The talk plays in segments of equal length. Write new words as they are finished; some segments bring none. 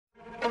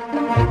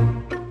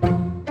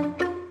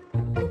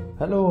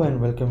Hello and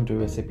welcome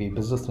to SAP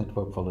Business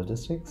Network for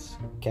Logistics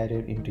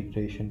Carrier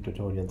Integration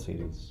Tutorial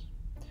Series.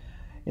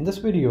 In this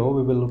video,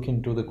 we will look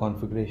into the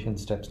configuration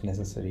steps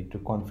necessary to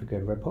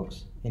configure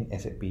webhooks in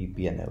SAP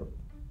BNL.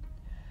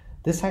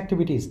 This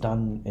activity is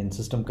done in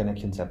System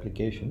Connections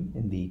application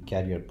in the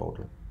Carrier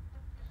portal.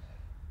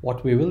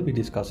 What we will be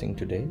discussing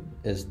today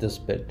is this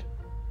bit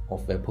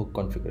of webhook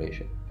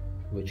configuration,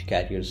 which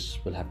carriers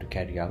will have to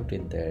carry out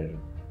in their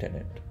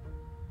tenant.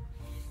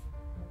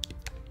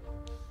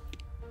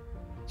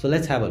 So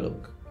let's have a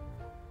look.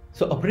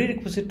 So a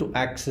prerequisite to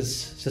access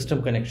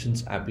System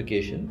Connections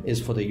application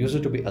is for the user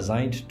to be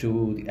assigned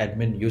to the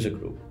admin user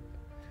group.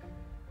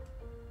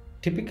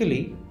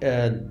 Typically,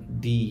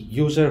 the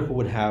user who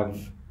would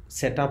have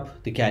set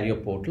up the carrier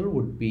portal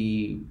would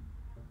be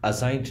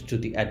assigned to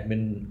the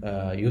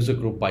admin user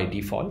group by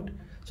default.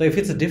 So if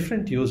it's a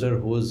different user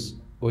who is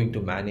going to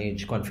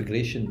manage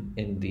configuration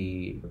in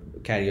the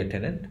carrier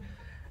tenant,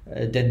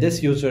 then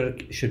this user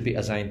should be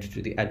assigned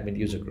to the admin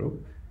user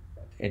group.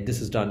 And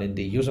this is done in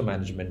the user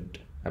management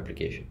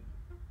application.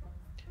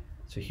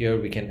 So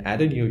here we can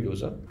add a new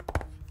user.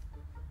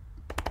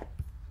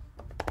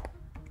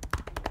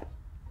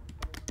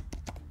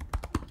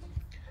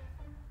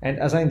 And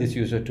assign this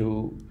user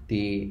to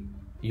the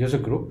user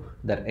group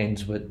that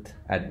ends with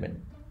admin.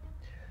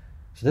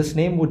 So this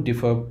name would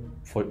differ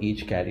for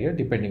each carrier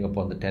depending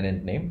upon the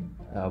tenant name.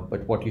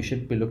 But what you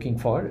should be looking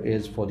for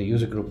is for the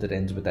user group that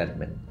ends with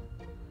admin.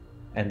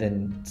 And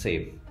then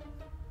save.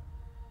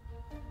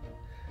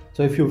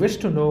 So if you wish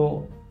to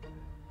know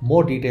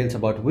more details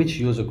about which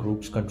user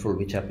groups control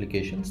which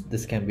applications,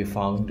 this can be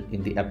found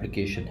in the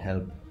application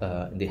help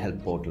in the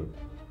help portal.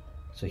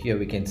 So here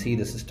we can see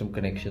the System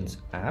Connections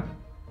app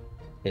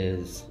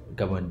is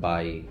governed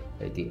by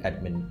the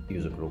admin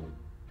user group.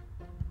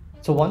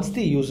 So once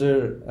the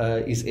user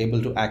is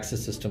able to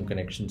access System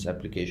Connections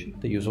application,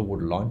 the user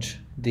would launch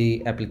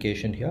the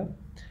application here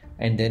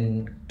and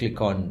then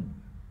click on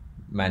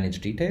Manage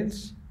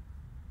Details.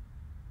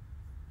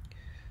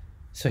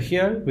 So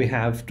here we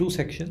have two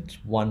sections,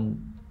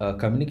 one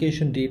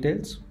communication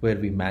details where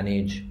we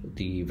manage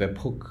the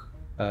webhook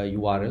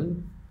URL,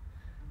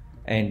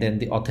 and then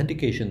the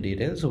authentication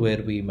details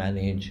where we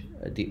manage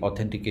the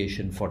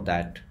authentication for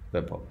that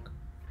webhook.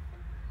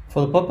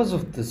 For the purpose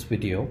of this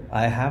video,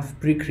 I have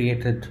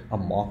pre-created a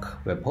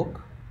mock webhook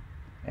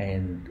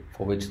and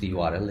for which the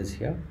URL is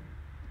here.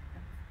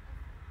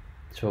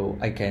 So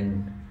I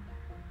can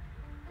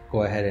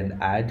go ahead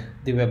and add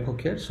the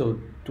webhook here. So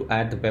to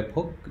add the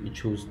webhook, you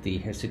choose the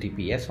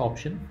HTTPS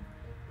option.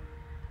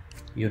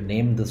 You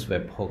name this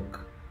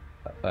webhook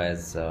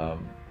as,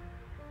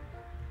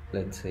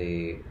 let's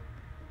say,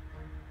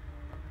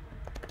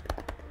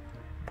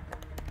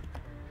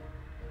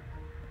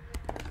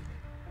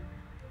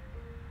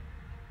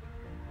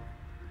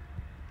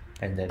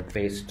 and then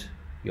paste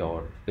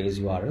your base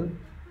URL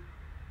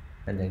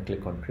and then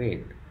click on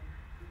create.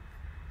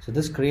 So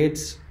this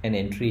creates an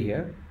entry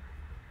here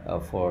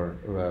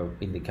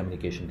in the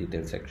communication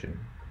details section.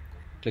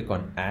 Click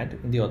on add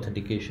in the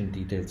authentication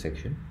details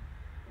section.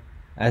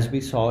 As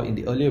we saw in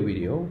the earlier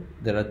video,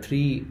 there are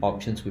three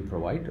options we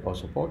provide or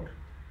support.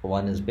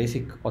 One is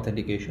basic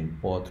authentication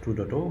or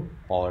through.o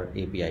or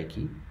API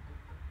key.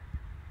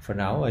 For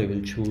now, I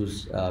will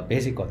choose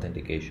basic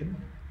authentication.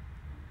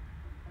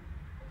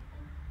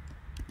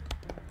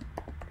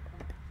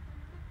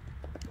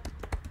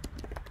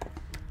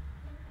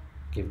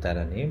 Give that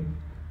a name,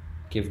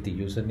 give the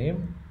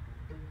username,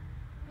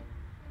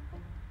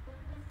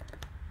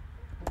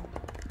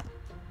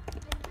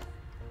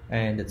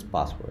 and its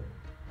password.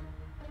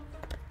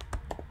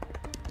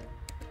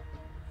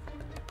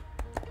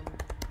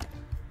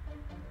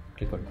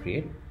 Click on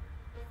create.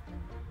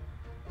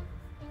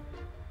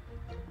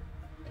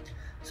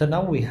 So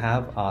now we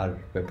have our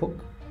webhook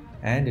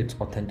and its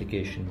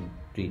authentication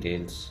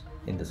details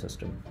in the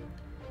system.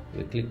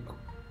 We click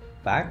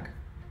back.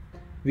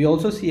 We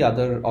also see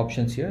other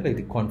options here like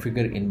the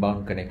configure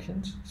inbound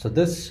connections. So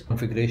this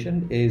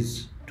configuration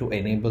is to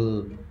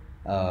enable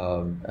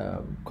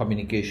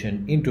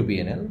communication into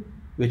BNL,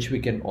 which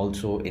we can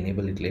also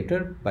enable it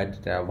later.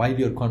 But while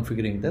you're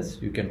configuring this,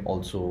 you can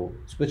also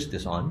switch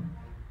this on,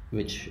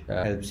 which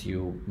helps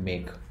you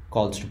make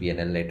calls to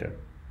BNL later.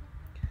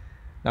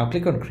 Now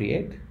click on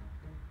create.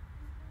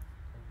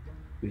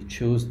 We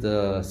choose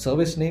the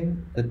service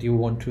name that you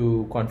want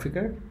to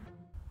configure.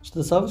 So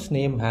the service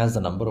name has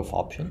a number of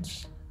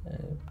options,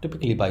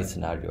 typically by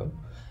scenario.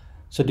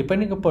 So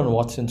depending upon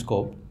what's in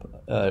scope,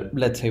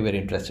 let's say we're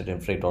interested in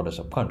freight order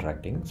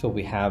subcontracting. So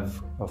we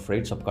have a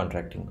freight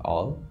subcontracting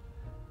all,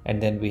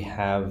 and then we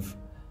have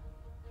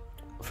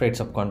freight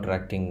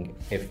subcontracting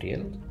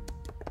FTL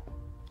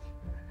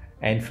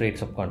and freight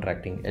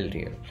subcontracting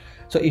LTL.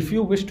 So if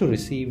you wish to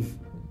receive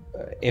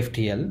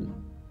FTL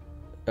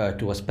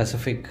to a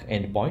specific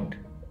endpoint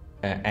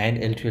and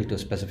LTL to a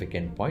specific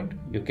endpoint,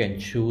 you can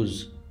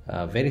choose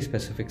very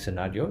specific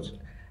scenarios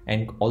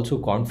and also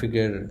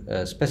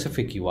configure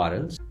specific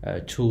URLs,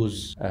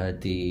 choose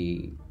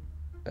the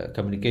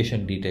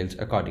communication details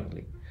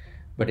accordingly.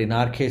 But in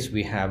our case,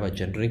 we have a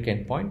generic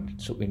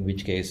endpoint. So in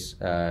which case,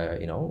 we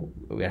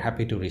are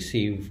happy to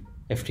receive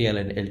FTL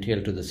and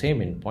LTL to the same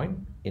endpoint,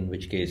 in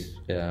which case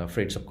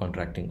freight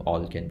subcontracting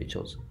all can be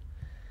chosen.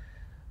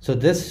 So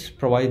this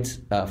provides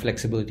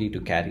flexibility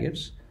to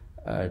carriers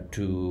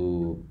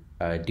to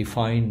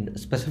define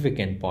specific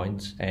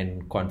endpoints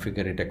and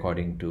configure it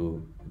according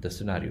to the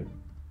scenario.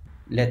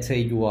 Let's say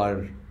you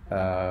are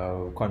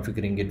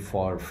configuring it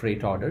for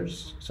freight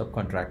orders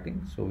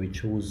subcontracting. So we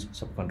choose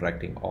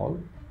subcontracting all,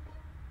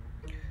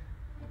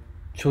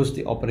 choose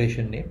the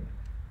operation name.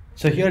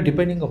 So here,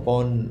 depending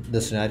upon the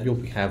scenario,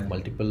 we have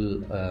multiple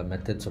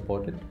methods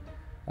supported.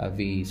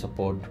 We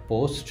support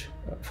post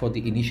for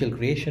the initial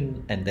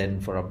creation, and then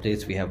for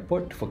updates we have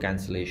put, for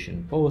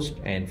cancellation post,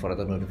 and for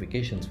other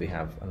notifications we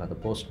have another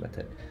post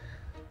method.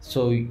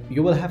 So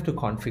you will have to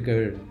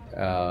configure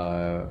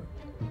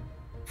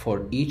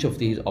for each of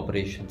these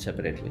operations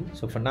separately.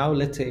 So for now,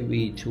 let's say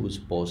we choose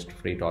post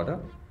freight order,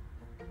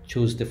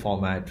 choose the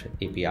format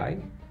API,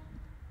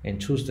 and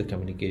choose the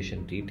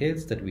communication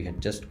details that we had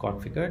just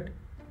configured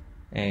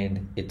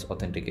and its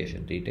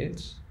authentication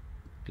details.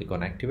 Click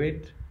on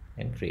activate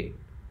and create.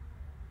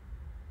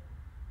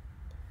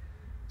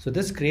 So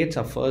this creates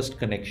our first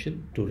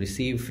connection to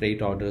receive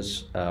freight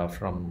orders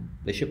from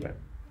the shipper.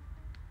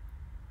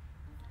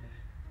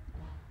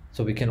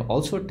 So we can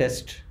also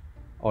test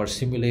or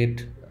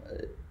simulate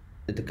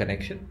the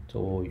connection.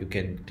 So you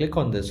can click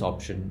on this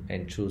option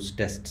and choose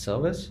test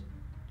service,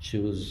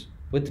 choose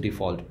with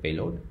default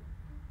payload.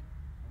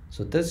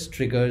 So this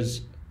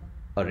triggers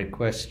a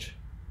request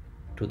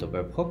to the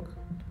webhook.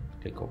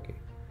 Click OK.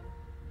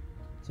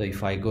 So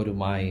if I go to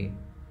my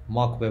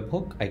mock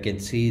webhook, I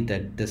can see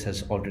that this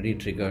has already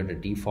triggered a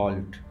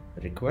default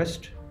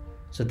request.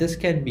 So this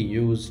can be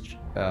used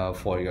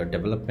for your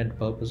development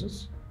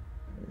purposes,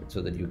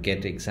 so that you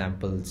get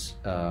examples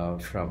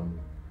from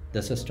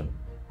the system.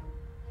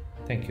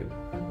 Thank you.